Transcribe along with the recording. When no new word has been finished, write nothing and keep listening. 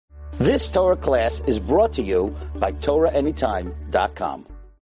This Torah class is brought to you by TorahAnytime.com.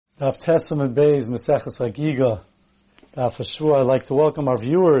 Daf Testament Beis Maseches Chagigah. Daf Hashua. I'd like to welcome our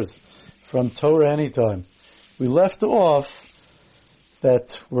viewers from Torah Anytime. We left off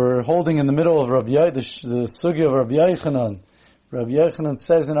that we're holding in the middle of the sugya of Rabbi Yochanan. Rabbi Yochanan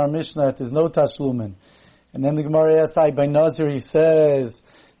says in our Mishnah that there's no tashlumin. And then the Gemara asks, by Nazir he says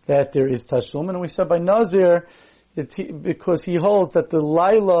that there is tashlumin. And we said by Nazir, because he holds that the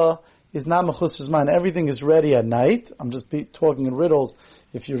Laila is not mechusas man. Everything is ready at night. I'm just talking in riddles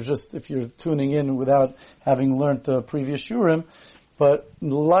if you're tuning in without having learned the previous shurim. But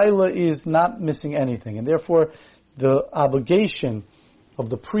Laila is not missing anything. And therefore, the obligation of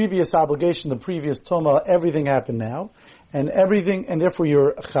the previous Toma, everything happened now. And therefore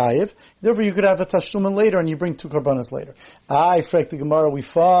you're chayiv. Therefore you could have a tashlumin later and you bring 2 karbanos later. Frek the Gemara, we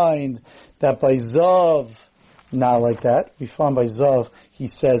find that by Zav, not like that. We found by Zav, he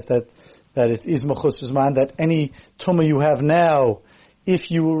says that it is mechusas man, that any tumah you have now,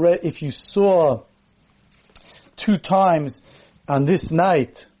 if you saw 2 times on this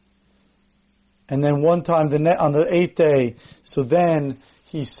night, and then one time on the 8th day, so then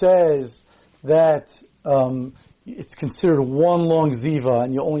he says that it's considered one long ziva,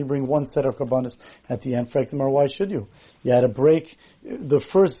 and you only bring 1 set of karbanos at the end. Why should you? You had to break the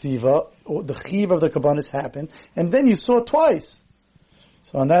first ziva, the chiv of the karbanos happened, and then you saw it twice.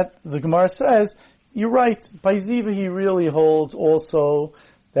 So on that, the Gemara says, you're right. By ziva, he really holds also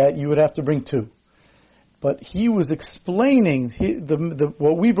that you would have to bring 2. But he was explaining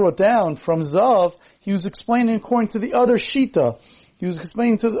what we brought down from Zav. He was explaining according to the other shita. He was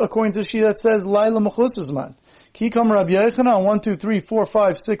explaining according to the shita that says Laila Mechusas Man. Kikam Rabbi Yochanan 1, 2, 3, 4,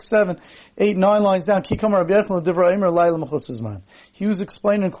 5, 6, 7, 8, 9 lines down. Kikam Rabbi Yochanan Divrei Eimer Laila Mechusas Man. He was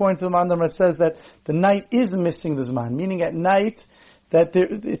explaining according to the mandam that says that the night is missing the Zman, meaning at night that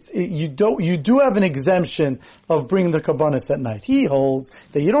you do have an exemption of bringing the karbanos at night. He holds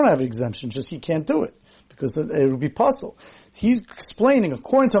that you don't have an exemption, just you can't do it because it would be puzzle. He's explaining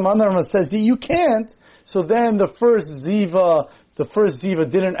according to mandam that says you can't. So then the first ziva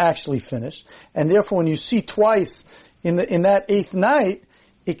didn't actually finish, and therefore when you see twice in that 8th night,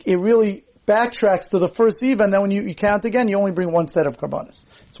 it really backtracks to the first ziva, and then when you count again, you only bring 1 set of karbanos.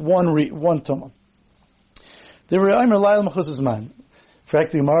 It's one tumah. Divrei Eimer Laila Mechusas Man.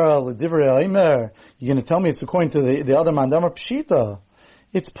 Frankel Divrei Eimer. You're going to tell me it's according to the other mandamar pshita.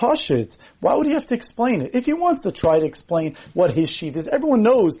 It's pashit. Why would he have to explain it? If he wants to try to explain what his sheet is, everyone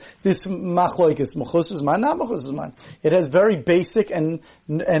knows this machlokes mechusas man, not mechusas man. It has very basic and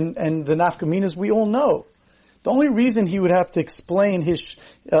the nafkaminas we all know. The only reason he would have to explain his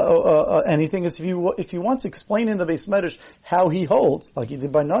anything is if he wants to explain in the Beis Medrash how he holds, like he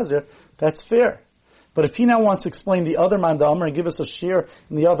did by Nazir, that's fair. But if he now wants to explain the other mandamar and give us a share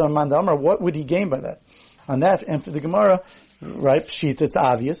in the other mandamar, what would he gain by that? On that, and for the Gemara, right, pshita, it's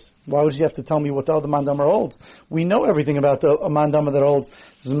obvious. Why would you have to tell me what the other mandamar holds? We know everything about the mandamar that holds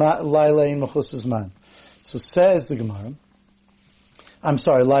Laila and Mechusas Man. So says the Gemara,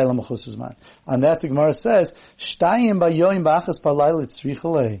 Laila Mechusas Man. On that, the Gemara says, Shtayim bayoyim ba'achas palayla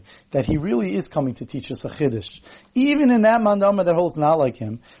tzrichalei, that he really is coming to teach us a chiddush. Even in that mandamar that holds not like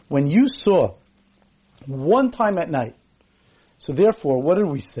him, when you saw 1 time at night, so therefore, what did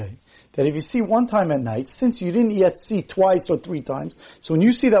we say? That if you see 1 time at night, since you didn't yet see twice or 3 times, so when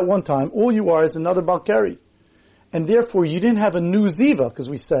you see that 1 time, all you are is another Balkari. And therefore, you didn't have a new Ziva, because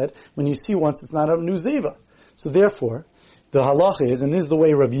we said, when you see once, it's not a new Ziva. So therefore, the halacha is, and this is the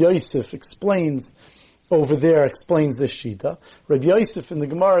way Rabbi Yosef explains this Shita. Rabbi Yosef in the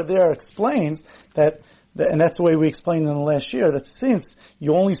Gemara there explains that, and that's the way we explained in the last year, that since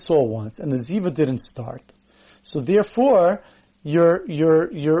you only saw once, and the Ziva didn't start, so therefore,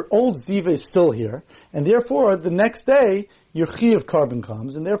 your old ziva is still here, and therefore the next day your chi of carbon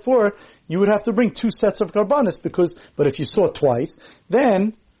comes, and therefore you would have to bring 2 sets of karbanos but if you saw it twice,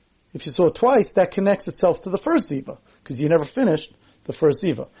 that connects itself to the first ziva because you never finished the first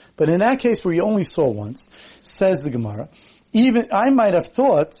ziva. But in that case where you only saw once, says the Gemara, even I might have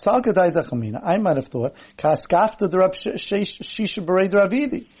thought kaskafta d'Rab Shisha b'rei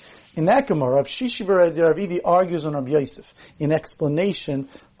d'Ravidi. In that Gemara, Rab Shishi b'rei d'Ravidi argues on Rabbi Yosef in explanation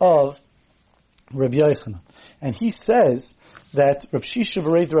of Rabbi Yochanan. And he says that Rab Shishi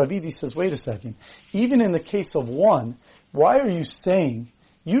b'rei d'Ravidi says, wait a second, even in the case of 1, why are you saying,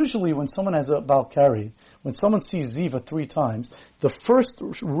 usually when someone has a Balkari, when someone sees Ziva 3 times, the first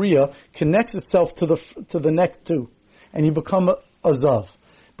Riyah connects itself to the next 2, and you become a Zav.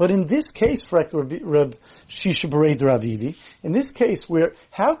 But in this case, Reb Shisha b'rei d'Ravidi, in this case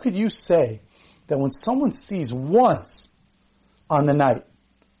how could you say that when someone sees once on the night,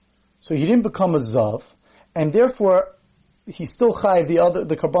 So he didn't become a zav, and therefore he still chayiv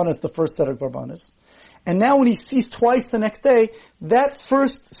the karbanos, the first set of karbanos. And now when he sees twice the next day, that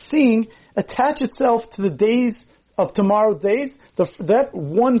first seeing attach itself to the days of tomorrow's days. That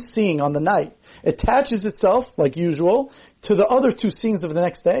one seeing on the night attaches itself, like usual, to the other two seeings of the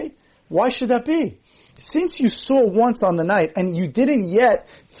next day. Why should that be? Since you saw once on the night and you didn't yet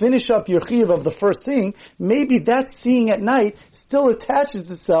finish up your chiyuv of the first seeing, maybe that seeing at night still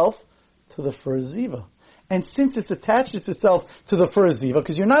attaches itself to the first ziva. And since it attaches itself to the first ziva,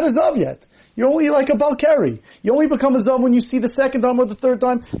 because you're not a zav yet, you're only like a balkari. You only become a zav when you see the second time or the third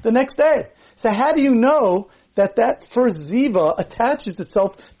time the next day. So how do you know that first ziva attaches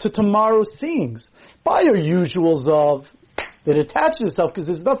itself to tomorrow's seeings? By your usual zav, that attaches itself because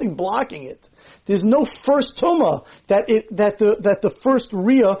there's nothing blocking it. There's no first tuma that the first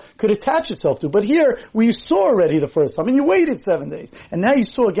riyah could attach itself to. But here, where you saw already the first time, and you waited 7 days, and now you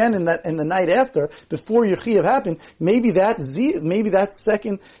saw again in the night after, before your chiyuv happened, maybe that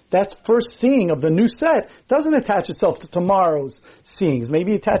first seeing of the new set doesn't attach itself to tomorrow's seeings.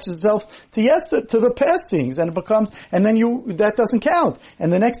 Maybe it attaches itself to the past seings, and that doesn't count.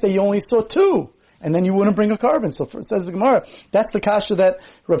 And the next day you only saw 2. And then you wouldn't bring a carbon. So it says the Gemara, that's the kasha that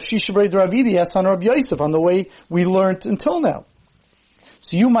Rav Shisha Bar Ravidi asked on Rabbi Yosef on the way we learned until now.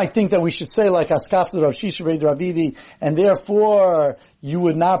 So you might think that we should say like Askafta Rav Shisha Bar Ravidi, and therefore you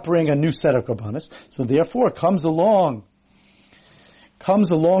would not bring a new set of karbanos. So therefore comes along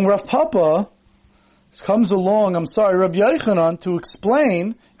Rav Papa, Rabbi Yochanan, to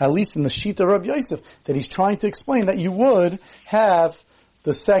explain, at least in the sheet of Rabbi Yosef, that he's trying to explain that you would have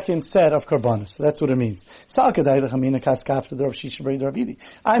the second set of karbanos. That's what it means. I might think like Askafta Rav Shisha Bar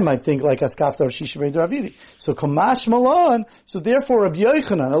Ravidi. So Kamash Malan, so therefore Rabbi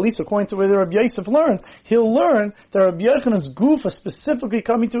Yochanan, at least according to where Rabbi Yosef learns, he'll learn that Rabbi Yochanan's goof is specifically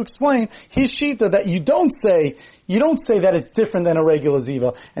coming to explain his shita that you don't say that it's different than a regular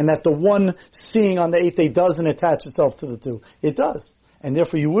ziva, and that the one seeing on the 8th day doesn't attach itself to the 2. It does. And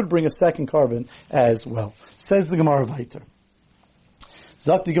therefore you would bring a second carbon as well. Says the Gemara Vayter.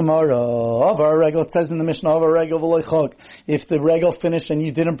 Zak the Gemara, of our regal, it says in the Mishnah, of our regal v'loy chag. If the regal finished and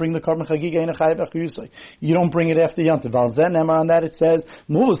you didn't bring the carbon Chagigah, you don't bring it after Yantiv. On that it says,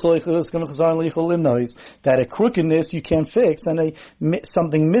 that a crookedness you can't fix, and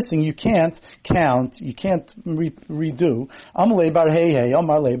something missing you can't count, you can't redo. Amalei bar hei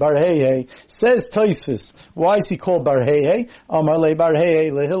Amar le bar hei says Tosfos. Why is he called bar hei? Amar le bar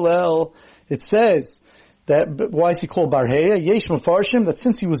hei lehillel. It says, why is he called Bar Heya? Yesh Mefarshim, that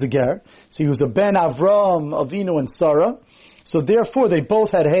since he was a ger, so he was a ben Avram, Avinu, and Sarah, so therefore they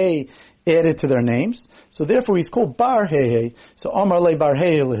both had Hey added to their names, so therefore he's called Bar Heya. So Amar le Bar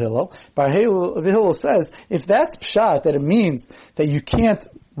Heya lehillel. Bar Heya lehillel says, if that's pshat, that it means that you can't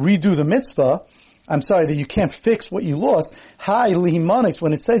redo the mitzvah, that you can't fix what you lost, Hai lihimonix,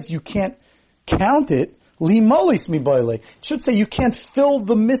 when it says you can't count it, limalis mi boile. It should say you can't fill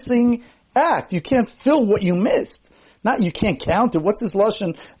the missing act. You can't fill what you missed. Not you can't count it. What's this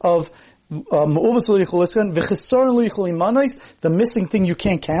lashon of the missing thing you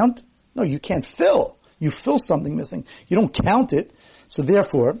can't count? No, you can't fill. You fill something missing. You don't count it. So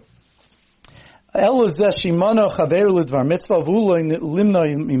therefore, rather,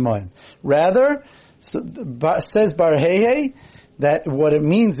 says Bar Hehe, that what it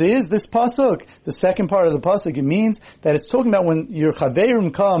means is this pasuk, the second part of the pasuk, it means that it's talking about when your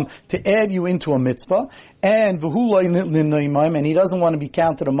chaverim come to add you into a mitzvah, and and he doesn't want to be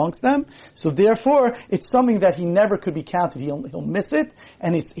counted amongst them, so therefore it's something that he never could be counted. He'll miss it,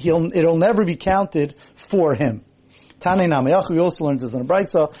 and it'll never be counted for him. Tanei Namayachu, we also learned this in a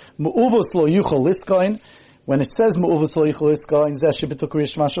brayso, Mu'uvos lo yuchol liskoin. When it says Mu'uvos lo yuchol liskoin, zeh shebitul kriya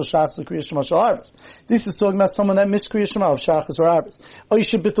shema shel shachas kriya shema shel arbus. This is talking about someone that missed kriya shema of shachas or arbus. Or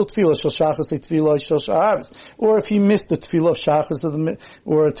shebitul tefillah shel shachas tefillah shel arbus. Or if he missed the tefillah of shachas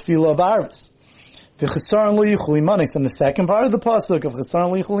or a tefillah of arbus. And the second part of the pasuk of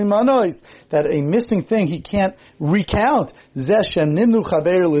Chesaron Lichul Imanois, that a missing thing he can't recount.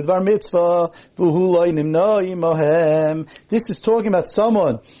 This is talking about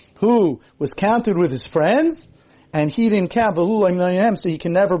someone who was counted with his friends, and he didn't count, so he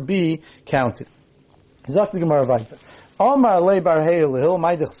can never be counted. What does it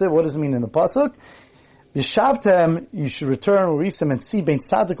mean in the pasuk? Yishavtem, you should return or him and see bein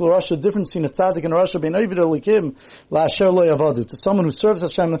tzaddik l'rasha, difference between a tzaddik and a rasha, bein ovid elikim la'asher lo yavadu, to someone who serves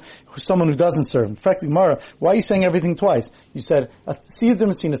Hashem, someone who doesn't serve. In fact, Gemara, why are you saying everything twice? You said, see the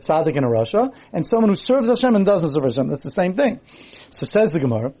difference between a tzaddik and a rasha, and someone who serves Hashem and doesn't serve Hashem. That's the same thing. So says the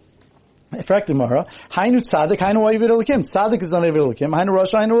Gemara, Gemara, Hainu Tzadik, Hainu Oivid Elikim. Tzadik is not Oivid Elikim. Hainu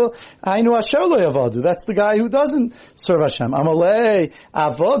Rosh, Hainu Asher Lo Yavadu. That's the guy who doesn't serve Hashem. Amalei,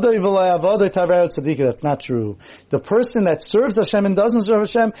 Avodoi V'lei Avodoi Taver Tzaddik. That's not true. The person that serves Hashem and doesn't serve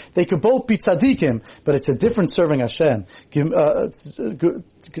Hashem, they could both be Tzaddikim, but it's a different serving Hashem. Tzaddike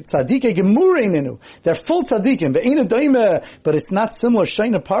Gemureininu. They're full Tzaddikim. Ve'inu Doime, but it's not similar.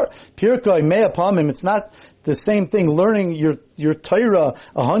 Shaina Pirkoi Mea Pamim. It's not the same thing, learning your Torah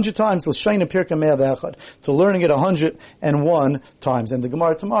 100 times, to learning it 101 times. And the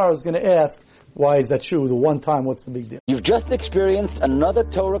Gemara tomorrow is going to ask, why is that true? The one time, what's the big deal? You've just experienced another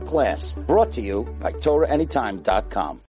Torah class brought to you by TorahAnytime.com.